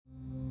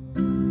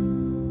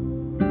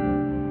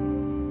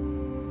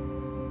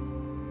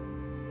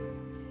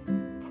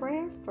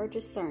for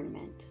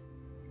discernment.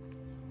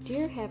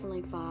 Dear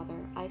Heavenly Father,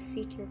 I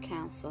seek your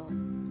counsel.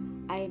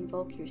 I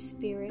invoke your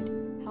Spirit.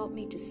 Help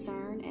me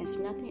discern as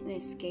nothing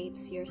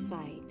escapes your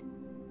sight.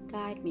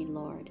 Guide me,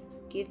 Lord.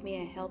 Give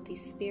me a healthy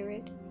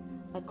spirit,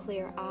 a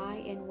clear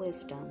eye, and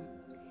wisdom.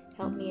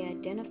 Help me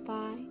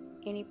identify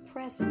any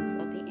presence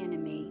of the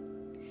enemy,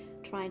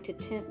 trying to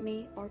tempt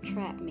me or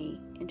trap me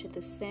into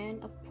the sin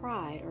of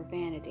pride or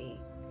vanity.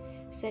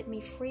 Set me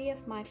free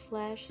of my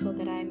flesh so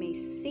that I may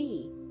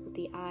see with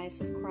the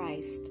eyes of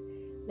Christ.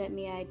 Let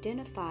me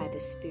identify the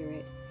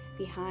Spirit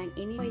behind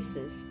any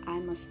choices I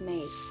must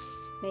make.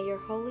 May your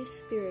Holy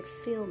Spirit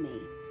fill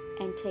me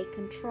and take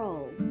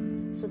control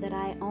so that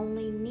I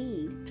only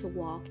need to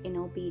walk in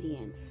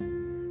obedience.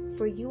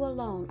 For you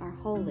alone are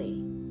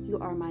holy. You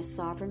are my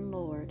sovereign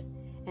Lord,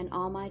 and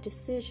all my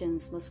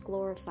decisions must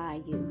glorify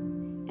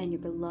you and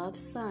your beloved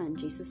Son,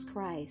 Jesus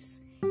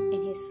Christ.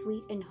 In his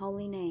sweet and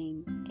holy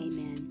name,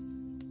 amen.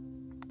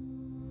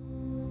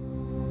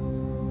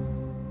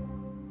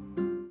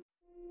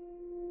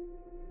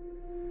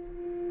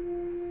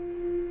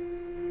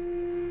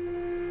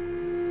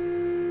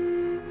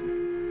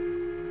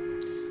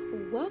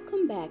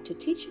 Welcome back to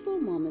Teachable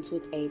Moments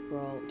with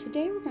April.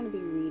 Today we're going to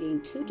be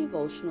reading 2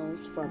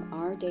 devotionals from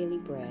Our Daily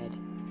Bread.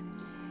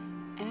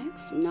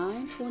 Acts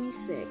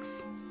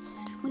 9:26.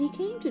 When he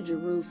came to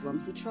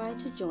Jerusalem, he tried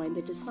to join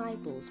the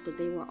disciples, but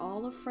they were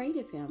all afraid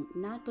of him,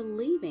 not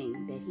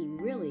believing that he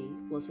really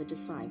was a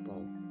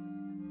disciple.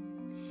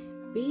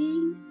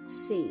 Being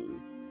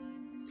seen.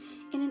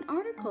 In an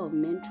article of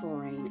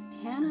mentoring,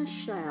 Hannah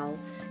Schell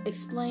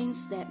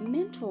explains that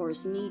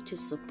mentors need to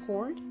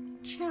support,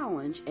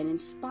 challenge, and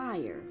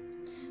inspire.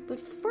 But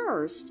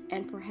first,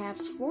 and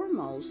perhaps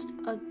foremost,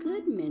 a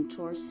good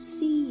mentor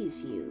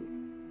sees you.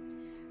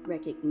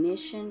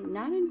 Recognition,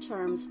 not in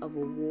terms of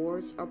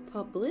awards or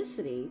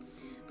publicity,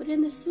 but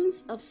in the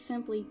sense of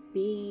simply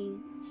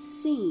being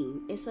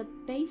seen, is a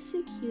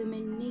basic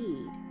human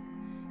need.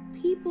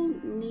 People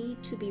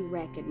need to be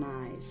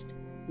recognized,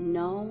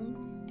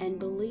 known, and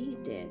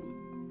believed in.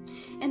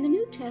 In the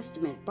New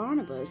Testament,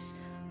 Barnabas,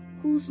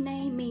 whose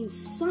name means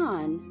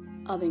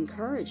son of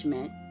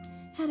encouragement,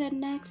 had a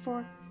knack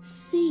for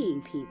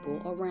seeing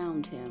people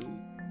around him.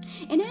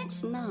 In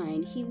Acts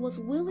 9, he was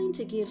willing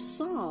to give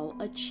Saul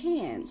a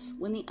chance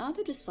when the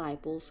other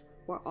disciples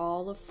were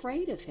all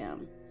afraid of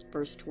him.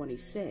 Verse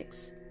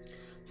 26.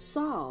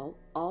 Saul,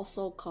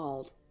 also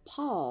called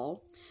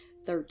Paul,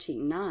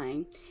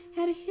 13:9,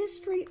 had a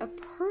history of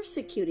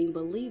persecuting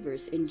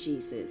believers in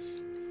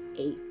Jesus.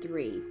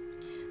 8:3.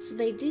 So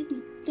they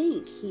didn't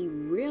think he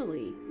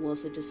really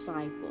was a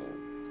disciple.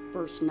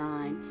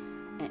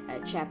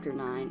 Chapter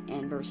 9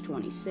 and verse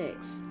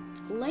 26.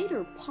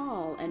 Later,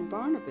 Paul and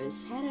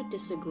Barnabas had a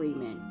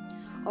disagreement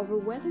over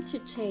whether to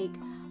take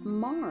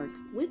Mark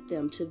with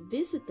them to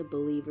visit the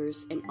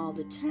believers in all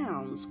the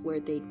towns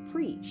where they'd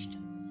preached.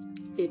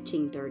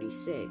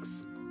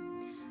 15:36.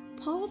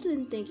 Paul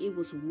didn't think it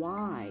was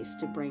wise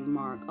to bring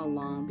Mark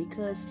along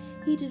because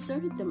he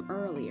deserted them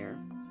earlier.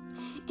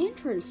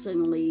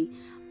 Interestingly,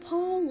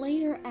 Paul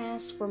later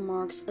asked for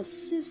Mark's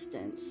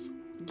assistance.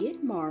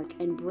 Get Mark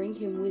and bring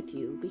him with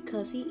you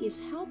because he is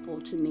helpful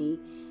to me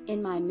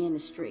in my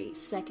ministry.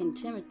 2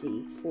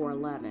 Timothy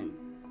 4:11.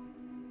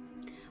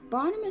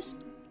 Barnabas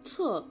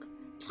took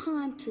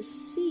time to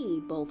see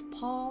both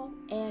Paul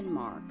and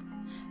Mark.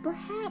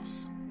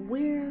 Perhaps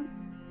we're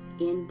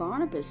in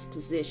Barnabas'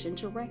 position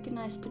to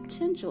recognize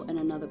potential in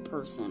another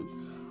person,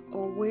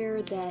 or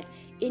we're that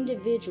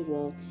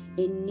individual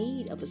in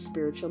need of a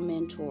spiritual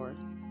mentor.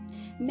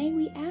 May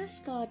we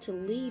ask God to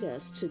lead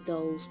us to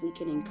those we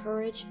can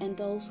encourage and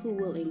those who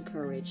will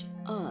encourage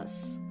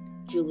us.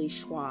 Julie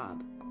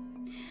Schwab.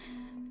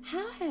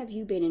 How have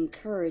you been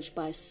encouraged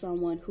by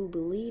someone who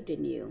believed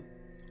in you?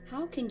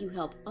 How can you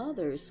help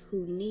others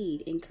who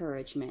need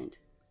encouragement?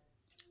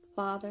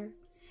 Father,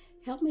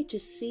 help me to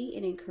see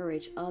and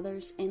encourage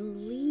others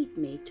and lead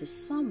me to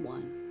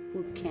someone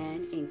who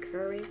can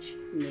encourage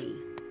me.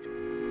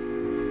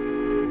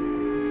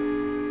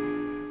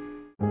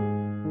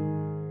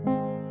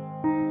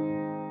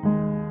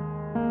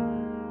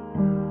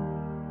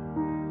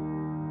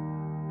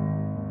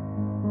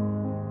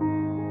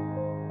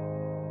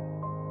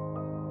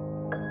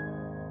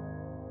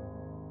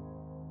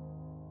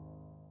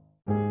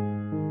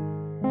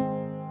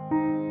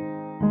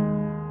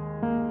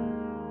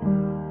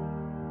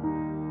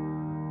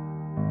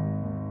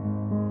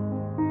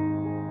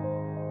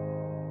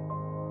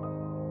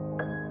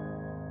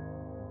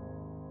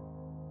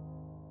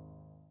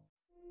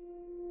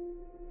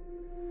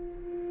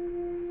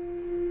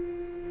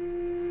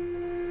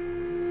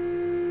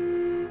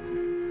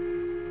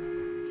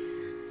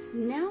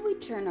 Now we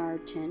turn our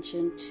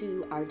attention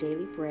to our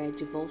Daily Bread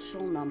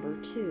devotional number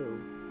 2.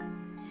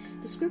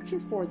 The scripture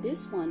for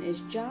this one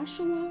is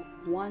Joshua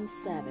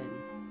 1:7.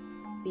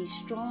 Be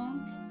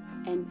strong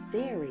and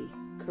very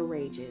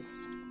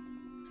courageous.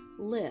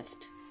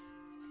 Lift.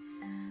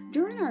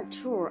 During our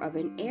tour of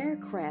an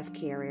aircraft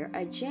carrier,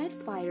 a jet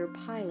fighter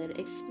pilot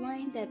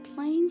explained that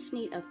planes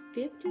need a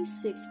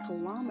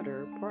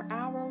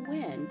 56-kilometer-per-hour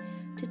wind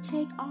to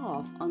take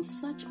off on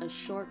such a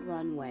short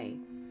runway.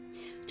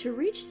 To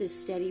reach this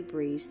steady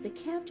breeze, the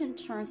captain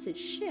turns his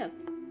ship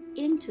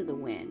into the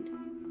wind.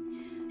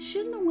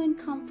 "Shouldn't the wind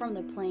come from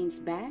the plane's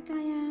back?"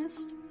 I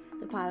asked.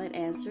 The pilot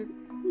answered,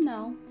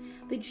 "No,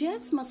 the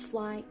jets must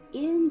fly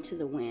into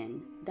the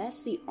wind.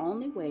 That's the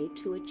only way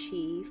to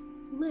achieve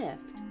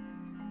lift."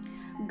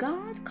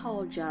 God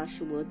called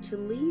Joshua to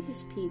lead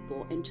his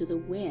people into the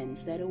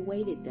winds that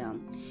awaited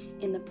them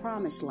in the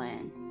promised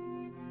land.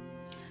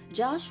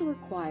 Joshua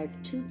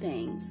required two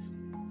things.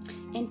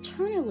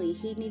 Internally,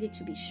 he needed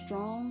to be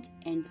strong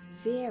and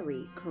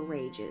very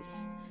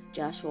courageous,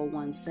 Joshua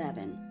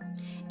 1:7.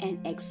 And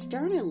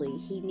externally,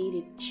 he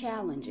needed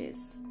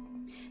challenges.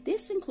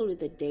 This included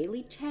the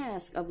daily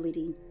task of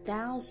leading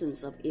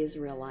thousands of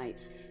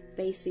Israelites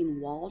facing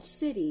walled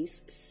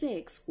cities,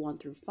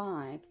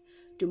 6:1-5,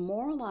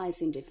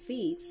 demoralizing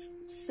defeats,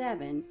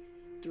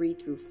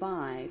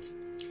 7:3-5,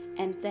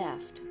 and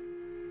theft,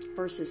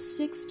 verses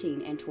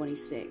 16 and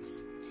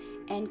 26,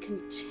 and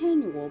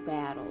continual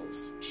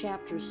battles,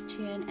 chapters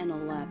 10 and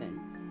 11.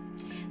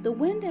 The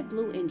wind that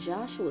blew in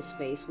Joshua's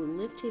face would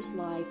lift his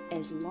life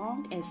as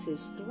long as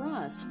his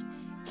thrust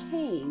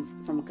came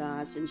from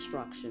God's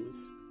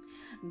instructions.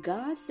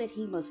 God said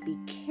he must be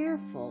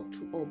careful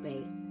to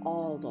obey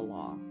all the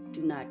law.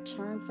 Do not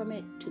turn from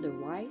it to the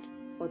right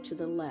or to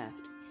the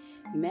left.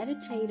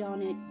 Meditate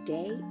on it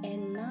day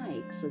and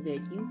night so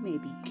that you may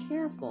be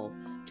careful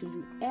to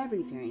do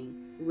everything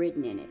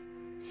written in it.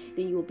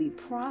 Then you will be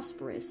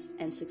prosperous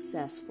and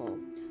successful.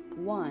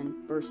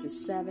 1 verses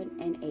 7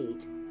 and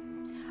 8.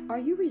 Are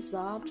you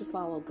resolved to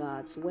follow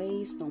God's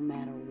ways no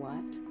matter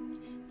what?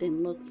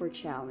 Then look for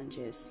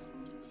challenges.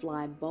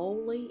 Fly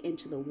boldly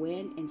into the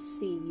wind and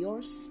see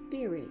your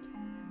spirit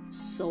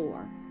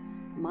soar.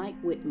 Mike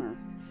Whitmer.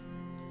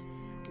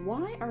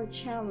 Why are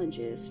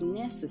challenges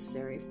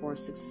necessary for a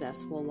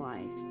successful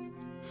life?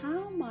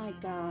 How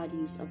might God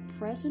use a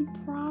present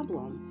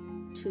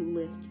problem to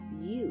lift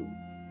you?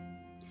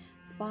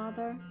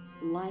 Father,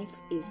 life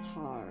is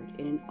hard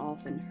and it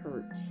often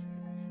hurts.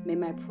 May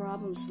my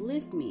problems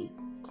lift me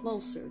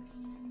closer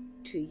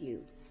to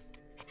you.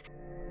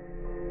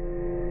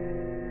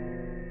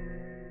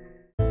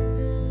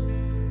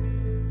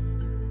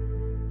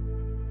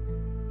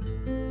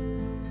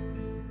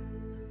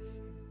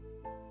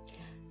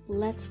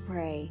 Let's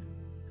pray.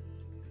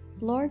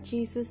 Lord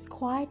Jesus,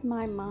 quiet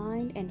my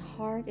mind and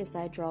heart as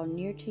I draw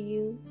near to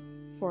you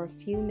for a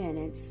few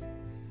minutes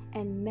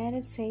and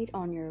meditate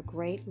on your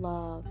great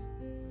love.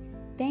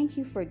 Thank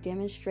you for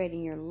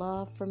demonstrating your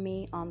love for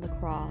me on the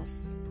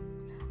cross.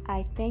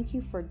 I thank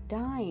you for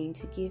dying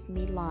to give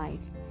me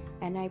life,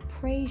 and I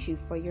praise you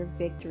for your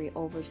victory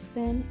over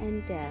sin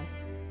and death.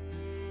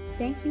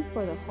 Thank you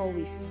for the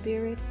Holy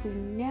Spirit who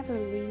never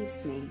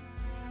leaves me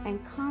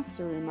and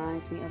constantly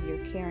reminds me of your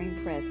caring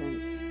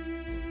presence.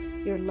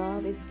 Your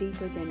love is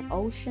deeper than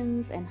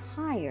oceans and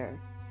higher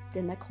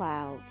than the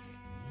clouds.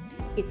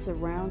 It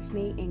surrounds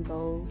me and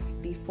goes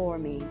before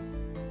me.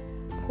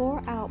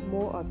 Pour out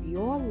more of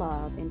your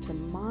love into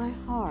my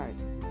heart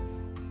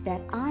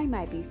that I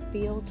might be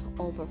filled to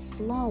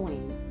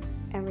overflowing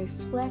and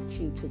reflect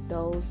you to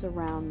those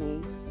around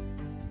me.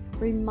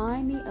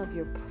 Remind me of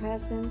your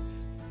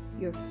presence,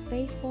 your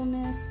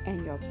faithfulness,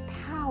 and your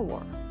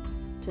power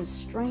to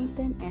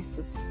strengthen and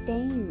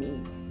sustain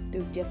me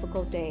through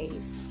difficult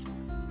days.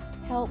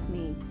 Help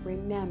me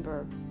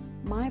remember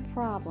my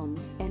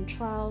problems and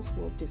trials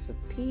will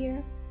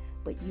disappear,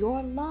 but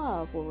your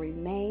love will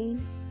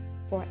remain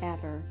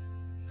forever.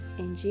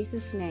 In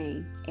Jesus'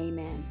 name,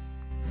 amen.